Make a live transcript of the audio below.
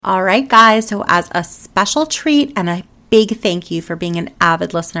All right, guys. So as a special treat and a big thank you for being an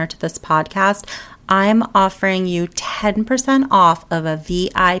avid listener to this podcast, I'm offering you 10% off of a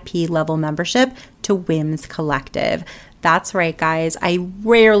VIP level membership to WIMS Collective. That's right, guys. I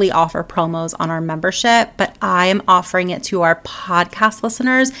rarely offer promos on our membership, but I am offering it to our podcast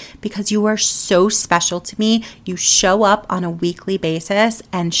listeners because you are so special to me. You show up on a weekly basis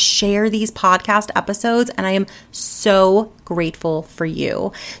and share these podcast episodes, and I am so grateful for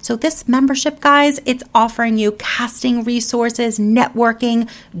you. So this membership, guys, it's offering you casting resources, networking,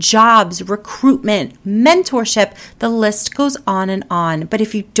 jobs, recruitment, mentorship. The list goes on and on. But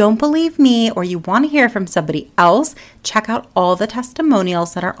if you don't believe me or you want to hear from somebody else, check out all the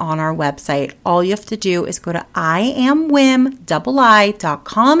testimonials that are on our website. All you have to do is go to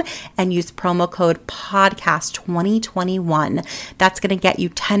iamwim.com and use promo code podcast2021. That's going to get you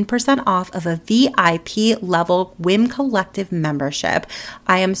 10% off of a VIP level WIM Collective membership.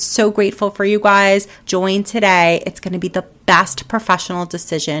 I am so grateful for you guys. Join today. It's going to be the best professional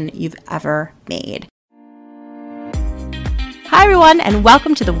decision you've ever made. Hi, everyone, and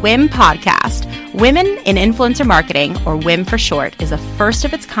welcome to the WIM podcast. Women in Influencer Marketing, or WIM for short, is a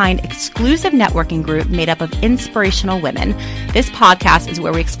first-of-its-kind exclusive networking group made up of inspirational women. This podcast is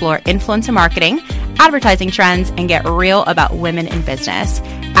where we explore influencer marketing, advertising trends, and get real about women in business.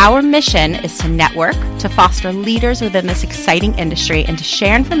 Our mission is to network, to foster leaders within this exciting industry, and to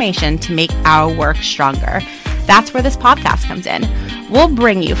share information to make our work stronger. That's where this podcast comes in. We'll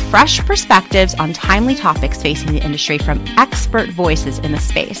bring you fresh perspectives on timely topics facing the industry from expert voices in the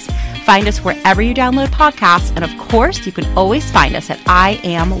space. Find us wherever you download podcasts, and of course, you can always find us at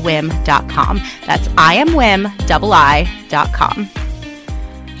iamwim.com. That's iamwim.com.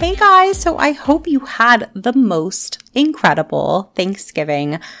 Hey guys, so I hope you had the most incredible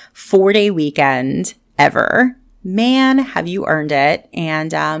Thanksgiving 4-day weekend ever. Man, have you earned it.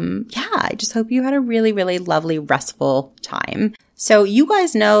 And I just hope you had a really, really lovely, restful time. So you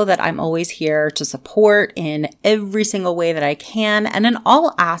guys know that I'm always here to support in every single way that I can and in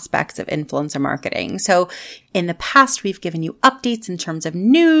all aspects of influencer marketing. So in the past, we've given you updates in terms of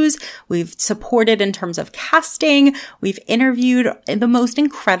news. We've supported in terms of casting. We've interviewed the most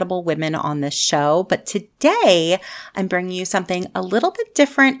incredible women on this show. But today, I'm bringing you something a little bit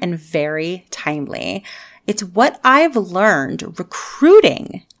different and very timely. It's what I've learned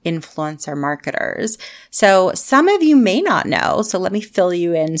recruiting influencer marketers. So some of you may not know, so let me fill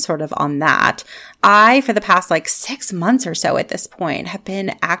you in sort of on that. I, for the past 6 months or so at this point, have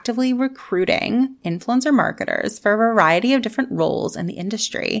been actively recruiting influencer marketers for a variety of different roles in the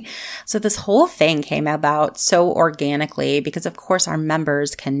industry. So this whole thing came about so organically because, of course, our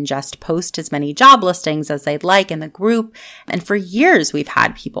members can just post as many job listings as they'd like in the group. And for years, we've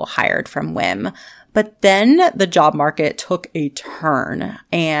had people hired from WIM. But then the job market took a turn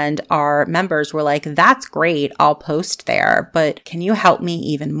and our members were like, that's great, I'll post there, but can you help me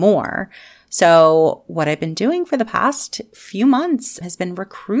even more? So what I've been doing for the past few months has been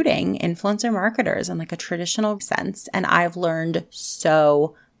recruiting influencer marketers in a traditional sense. And I've learned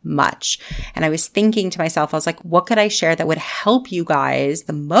so much. And I was thinking to myself, I was like, what could I share that would help you guys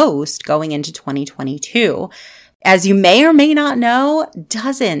the most going into 2022? As you may or may not know,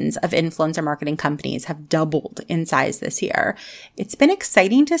 dozens of influencer marketing companies have doubled in size this year. It's been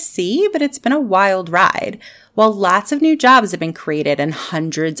exciting to see, but it's been a wild ride. While lots of new jobs have been created and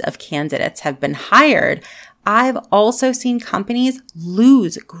hundreds of candidates have been hired, I've also seen companies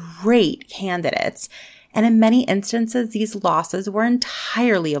lose great candidates. And in many instances, these losses were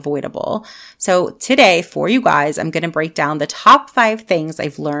entirely avoidable. So today, for you guys, I'm going to break down the top 5 things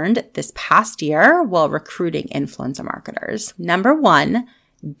I've learned this past year while recruiting influencer marketers. Number 1,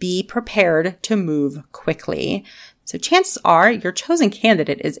 be prepared to move quickly. So chances are your chosen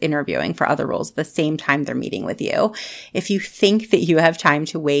candidate is interviewing for other roles at the same time they're meeting with you. If you think that you have time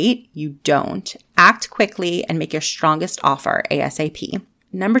to wait, you don't. Act quickly and make your strongest offer ASAP.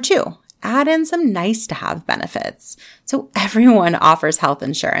 Number 2, add in some nice to have benefits. So everyone offers health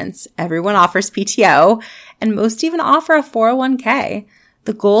insurance, everyone offers PTO, and most even offer a 401k.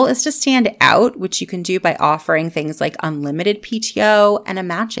 The goal is to stand out, which you can do by offering things like unlimited PTO and a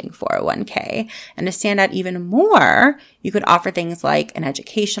matching 401k. And to stand out even more, you could offer things like an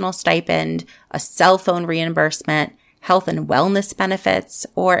educational stipend, a cell phone reimbursement, health and wellness benefits,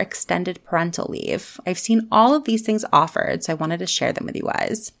 or extended parental leave. I've seen all of these things offered, so I wanted to share them with you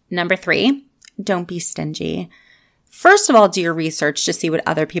guys. Number 3, don't be stingy. First of all, do your research to see what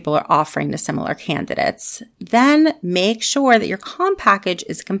other people are offering to similar candidates. Then make sure that your comp package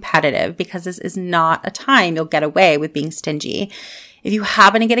is competitive because this is not a time you'll get away with being stingy. If you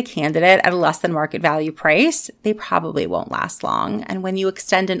happen to get a candidate at a less than market value price, they probably won't last long. And when you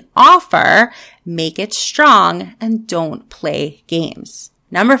extend an offer, make it strong and don't play games.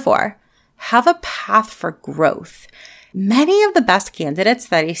 Number 4, have a path for growth. Many of the best candidates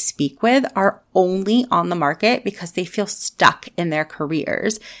that I speak with are only on the market because they feel stuck in their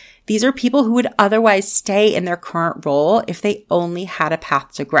careers. These are people who would otherwise stay in their current role if they only had a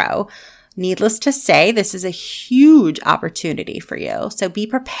path to grow. Needless to say, this is a huge opportunity for you. So be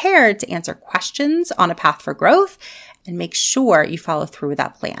prepared to answer questions on a path for growth and make sure you follow through with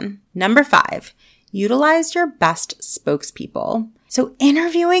that plan. Number 5, utilize your best spokespeople. So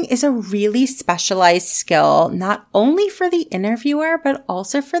interviewing is a really specialized skill, not only for the interviewer, but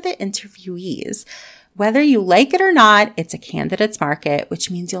also for the interviewees. Whether you like it or not, it's a candidate's market, which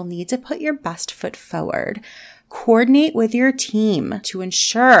means you'll need to put your best foot forward. Coordinate with your team to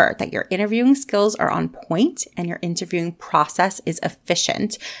ensure that your interviewing skills are on point and your interviewing process is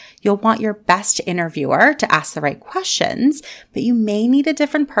efficient. You'll want your best interviewer to ask the right questions, but you may need a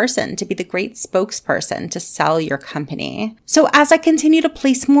different person to be the great spokesperson to sell your company. So as I continue to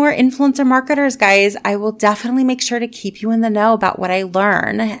place more influencer marketers, guys, I will definitely make sure to keep you in the know about what I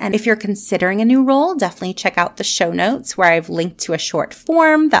learn. And if you're considering a new role, definitely check out the show notes where I've linked to a short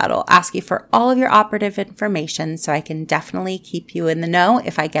form that'll ask you for all of your operative information, so I can definitely keep you in the know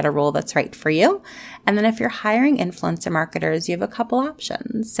if I get a role that's right for you. And then if you're hiring influencer marketers, you have a couple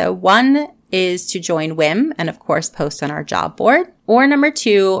options. So one is to join WIM and of course post on our job board. Or number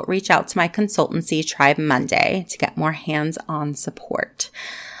 2, reach out to my consultancy Tribe Monday to get more hands-on support.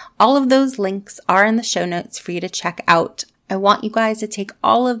 All of those links are in the show notes for you to check out. I want you guys to take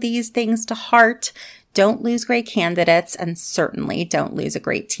all of these things to heart. Don't lose great candidates, and certainly don't lose a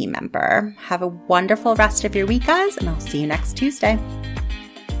great team member. Have a wonderful rest of your week, guys, and I'll see you next Tuesday.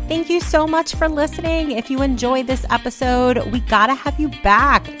 Thank you so much for listening. If you enjoyed this episode, we gotta have you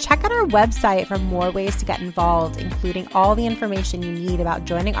back. Check out our website for more ways to get involved, including all the information you need about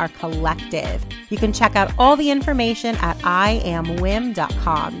joining our collective. You can check out all the information at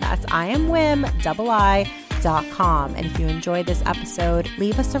iamwim.com. That's iamwim.com. And if you enjoyed this episode,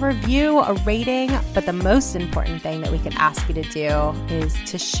 leave us a review, a rating. But the most important thing that we can ask you to do is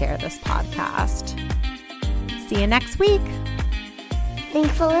to share this podcast. See you next week.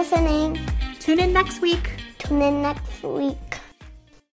 Thanks for listening. Tune in next week. Tune in next week.